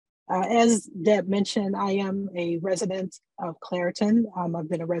As Deb mentioned, I am a resident of Clairton. I've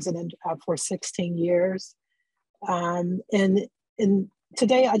been a resident for 16 years. And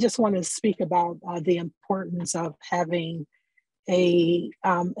today I just want to speak about the importance of having an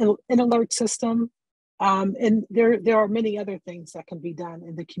alert system. And there are many other things that can be done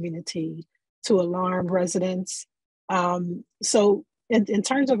in the community to alarm residents. So in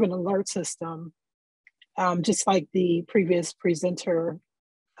terms of an alert system, just like the previous presenter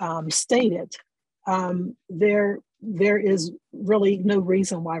stated, there is really no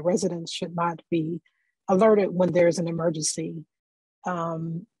reason why residents should not be alerted when there's an emergency,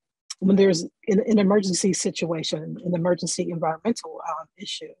 when there's an emergency situation, an emergency environmental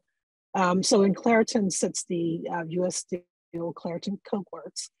issue. So in Clairton sits the U.S. Steel Clairton Coke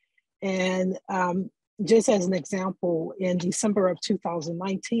Works. And just as an example, in December of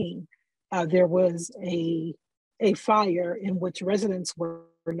 2019, there was a fire in which residents were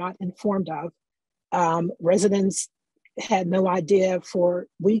not informed of. Residents had no idea for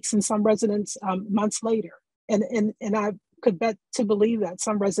weeks, and some residents months later. And I could bet to believe that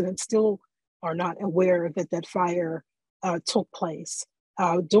some residents still are not aware that fire took place.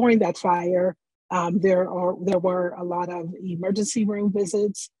 During that fire, there were a lot of emergency room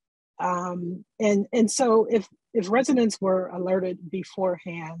visits. And so if residents were alerted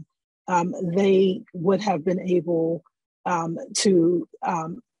beforehand, they would have been able to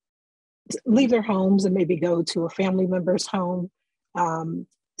leave their homes and maybe go to a family member's home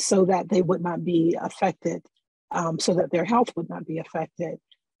so that they would not be affected, so that their health would not be affected.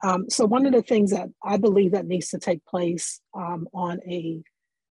 So one of the things that I believe that needs to take place on a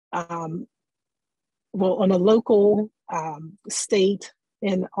local, state,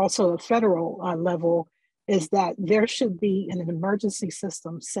 and also a federal level is that there should be an emergency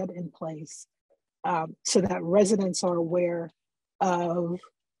system set in place so that residents are aware of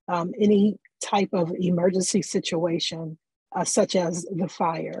any type of emergency situation, such as the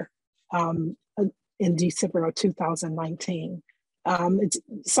fire in December of 2019. It's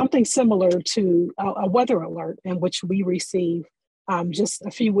something similar to a weather alert in which we received just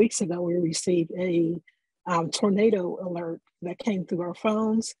a few weeks ago. We received a tornado alert that came through our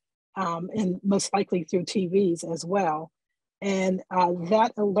phones and most likely through TVs as well. And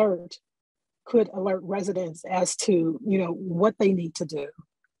that alert could alert residents as to, what they need to do,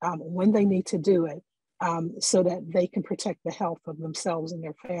 when they need to do it, so that they can protect the health of themselves and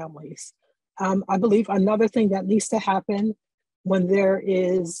their families. I believe another thing that needs to happen when there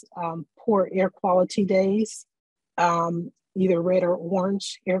is poor air quality days, either red or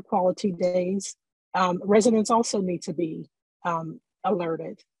orange air quality days, residents also need to be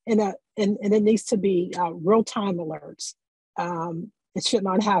alerted, and it needs to be real-time alerts. It should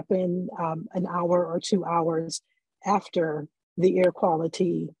not happen an hour or 2 hours after the air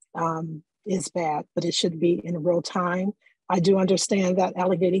quality is bad, but it should be in real time. I do understand that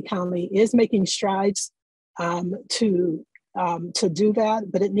Allegheny County is making strides to do that,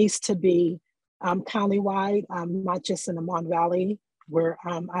 but it needs to be countywide, not just in the Mon Valley, where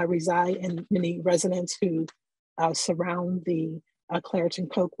I reside, and many residents who surround the Clairton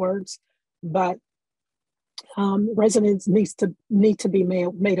Coke Works, but residents need to be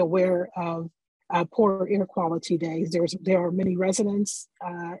made aware of poor air quality days. There are many residents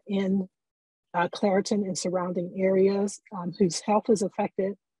in Clairton and surrounding areas whose health is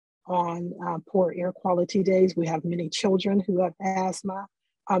affected on poor air quality days. We have many children who have asthma.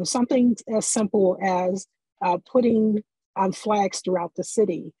 Something as simple as putting flags throughout the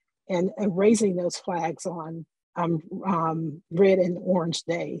city and raising those flags on red and orange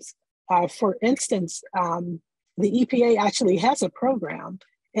days. For instance, the EPA actually has a program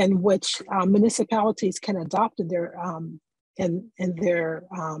in which municipalities can adopt in their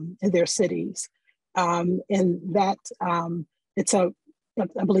cities, and that I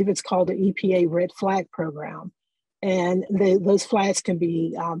believe it's called the EPA Red Flag Program. And those flags can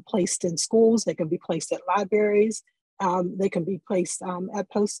be placed in schools, they can be placed at libraries, they can be placed at a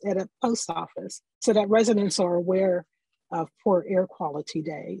post office, so that residents are aware of poor air quality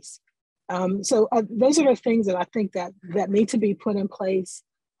days. So those are the things that I think that need to be put in place.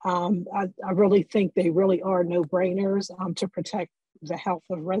 I really think they really are no-brainers to protect the health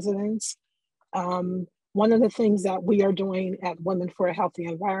of residents. One of the things that we are doing at Women for a Healthy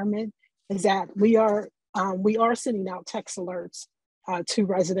Environment is that we are sending out text alerts to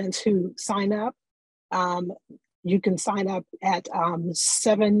residents who sign up. You can sign up at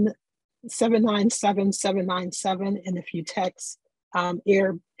 797-797, and if you text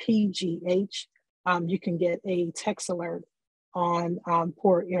AIR PGH, you can get a text alert on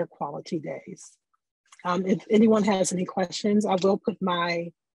poor air quality days. If anyone has any questions, I will put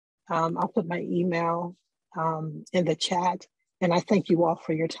my I'll put my email in the chat, and I thank you all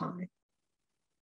for your time.